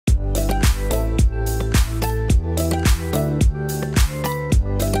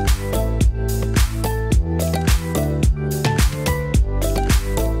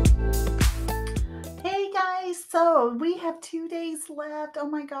days left. Oh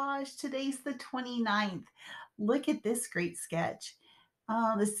my gosh, today's the 29th. Look at this great sketch.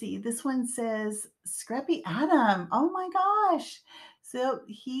 Let's see. This one says Scrappy Adam. Oh my gosh. So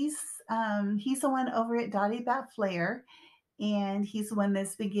he's the one over at Dottie Bat Flair, and he's the one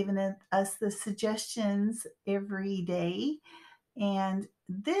that's been giving us the suggestions every day. And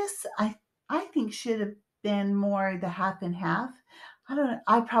this I think should have been more the half and half. I don't know.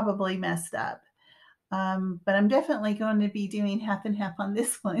 I probably messed up. But I'm definitely going to be doing half and half on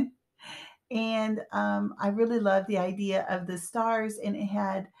this one. And I really love the idea of the stars, and it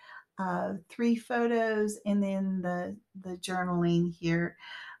had three photos, and then the journaling here.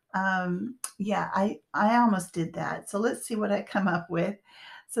 Yeah, I almost did that. So let's see what I come up with.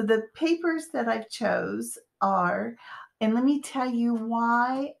 So the papers that I've chose are, and let me tell you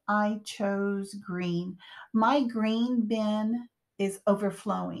why I chose green. My green bin is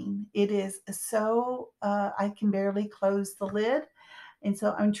overflowing. It is so I can barely close the lid, and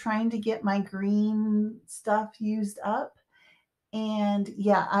so I'm trying to get my green stuff used up. And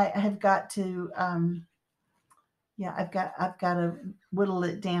yeah, I have got to yeah, I've got to whittle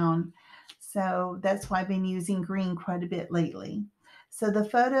it down. So that's why I've been using green quite a bit lately. So the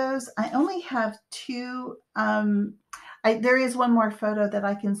photos, I only have two. There is one more photo that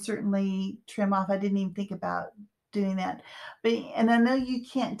I can certainly trim off. I didn't even think about doing that. But and I know you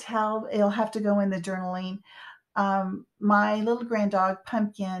can't tell. It'll have to go in the journaling. My little grand dog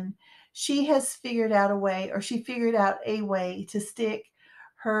Pumpkin, she has figured out a way, or she figured out a way to stick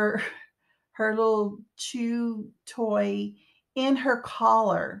her her little chew toy in her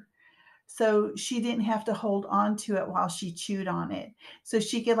collar, so she didn't have to hold on to it while she chewed on it. So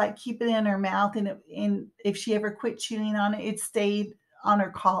she could like keep it in her mouth, and if she ever quit chewing on it, it stayed on her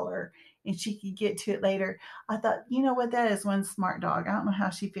collar and she could get to it later. I thought, you know what, that is one smart dog. I don't know how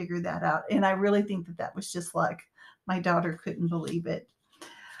she figured that out. And I really think that that was just luck. My daughter couldn't believe it.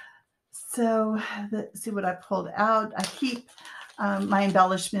 So let's see what I pulled out. I keep my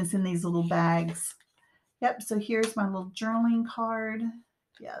embellishments in these little bags. Yep, so here's my little journaling card.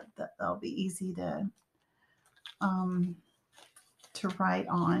 Yeah, that'll be easy um, to write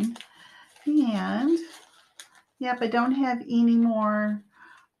on. And yep, I don't have any more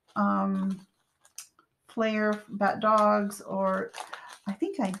flair about dogs, or I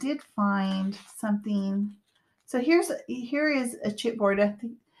think I did find something. So here is a chipboard. I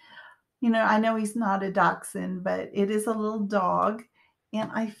think, I know he's not a dachshund, but it is a little dog. And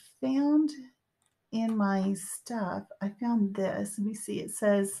I found in my stuff, I found this. Let me see. It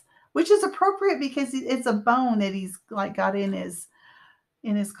says, which is appropriate because it's a bone that he's like got in his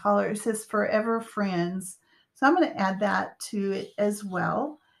collar. It says "Forever Friends," so I'm going to add that to it as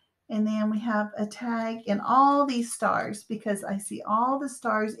well. And then we have a tag and all these stars, because I see all the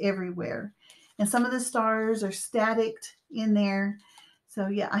stars everywhere, and some of the stars are static in there. So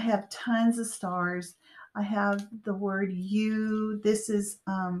yeah, I have tons of stars. I have the word "you." This is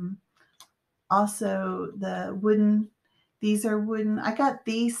also the wooden. These are wooden. I got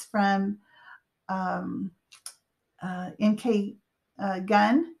these from um, MK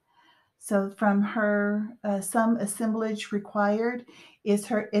Gun. So from her, some assemblage required is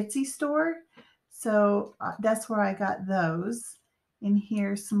her Etsy store. So that's where I got those. And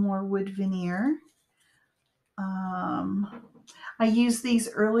here's some more wood veneer. I used these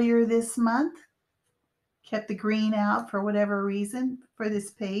earlier this month. Kept the green out for whatever reason for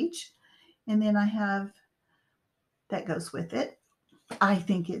this page. And then I have, that goes with it. I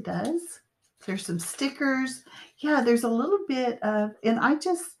think it does. There's some stickers. Yeah, there's a little bit of, and I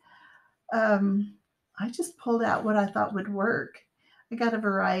just pulled out what I thought would work. I got a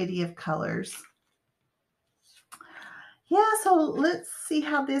variety of colors. Yeah, so let's see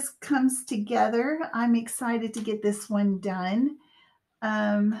how this comes together. I'm excited to get this one done.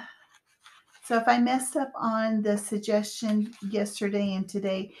 So if I messed up on the suggestion yesterday and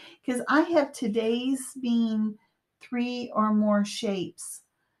today, because I have today's being 3 or more shapes.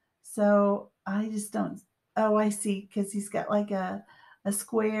 So I just don't, oh, I see, because he's got like a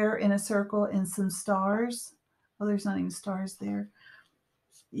square and a circle and some stars. Oh, there's not even stars there.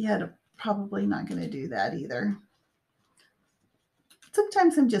 Yeah, probably not going to do that either.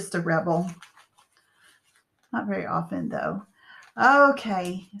 Sometimes I'm just a rebel. Not very often, though.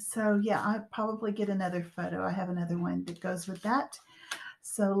 Okay, so yeah, I'll probably get another photo. I have another one that goes with that.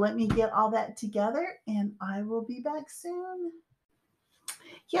 So let me get all that together and I will be back soon.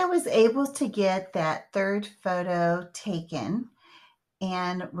 Yeah, I was able to get that third photo taken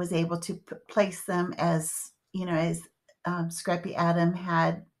and was able to place them as, as Scrappy Adam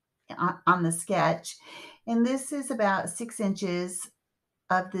had on the sketch. And this is about 6 inches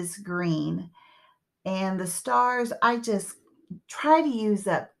of this green. And the stars, I just try to use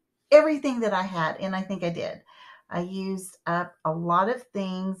up everything that I had, and I think I did. I used up a lot of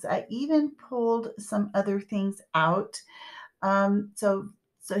things. I even pulled some other things out.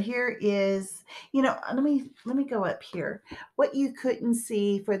 So here is, let me go up here. What you couldn't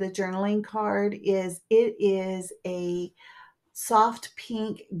see for the journaling card is it is a soft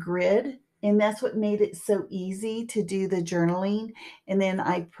pink grid, and that's what made it so easy to do the journaling. And then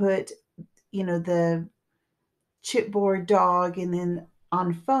I put, the chipboard dog, and then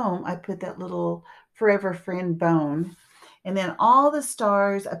on foam I put that little forever friend bone. And then all the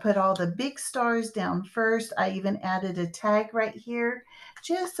stars, I put all the big stars down first. I even added a tag right here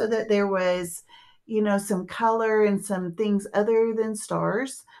just so that there was, some color and some things other than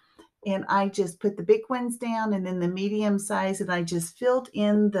stars. And I just put the big ones down and then the medium size, and I just filled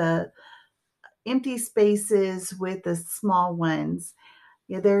in the empty spaces with the small ones.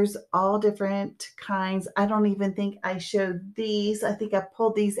 Yeah, there's all different kinds. I don't even think I showed these. I think I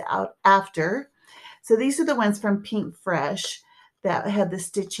pulled these out after. So these are the ones from Pink Fresh that had the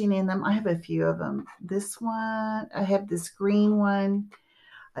stitching in them. I have a few of them. This one, I have this green one.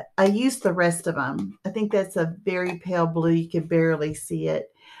 I used the rest of them. I think that's a very pale blue. You could barely see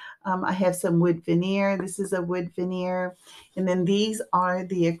it. I have some wood veneer. This is a wood veneer. And then these are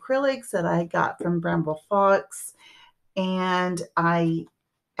the acrylics that I got from Bramble Fox. And I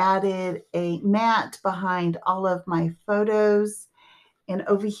added a mat behind all of my photos. And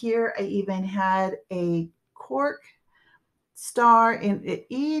over here, I even had a cork star and an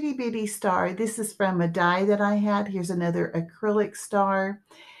itty bitty star. This is from a die that I had. Here's another acrylic star.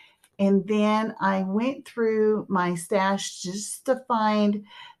 And then I went through my stash just to find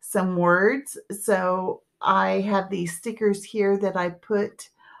some words. So I have these stickers here that I put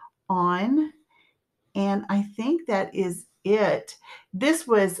on, and I think that is it. This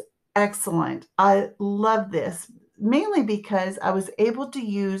was excellent. I love this, mainly because I was able to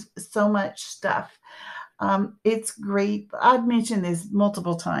use so much stuff. It's great. I've mentioned this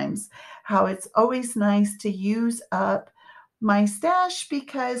multiple times, how it's always nice to use up my stash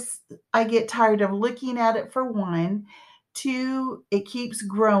because I get tired of looking at it, for one. Two, it keeps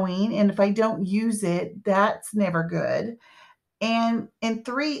growing, and if I don't use it, that's never good. And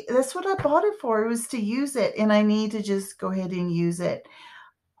three, that's what I bought it for, was to use it, and I need to just go ahead and use it.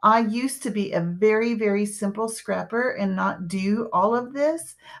 I used to be a very, very simple scrapper and not do all of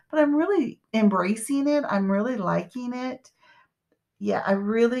this, but I'm really embracing it. I'm really liking it. Yeah, I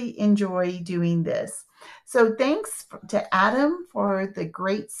really enjoy doing this. So thanks to Adam for the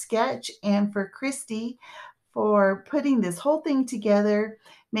great sketch, and for Christy for putting this whole thing together.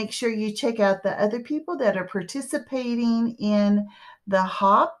 Make sure you check out the other people that are participating in the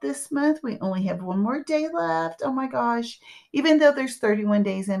hop this month. We only have one more day left. Oh my gosh. Even though there's 31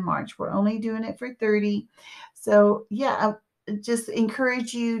 days in March, we're only doing it for 30. So, yeah, I just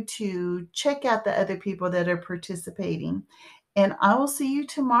encourage you to check out the other people that are participating. And I will see you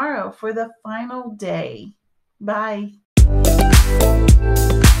tomorrow for the final day. Bye.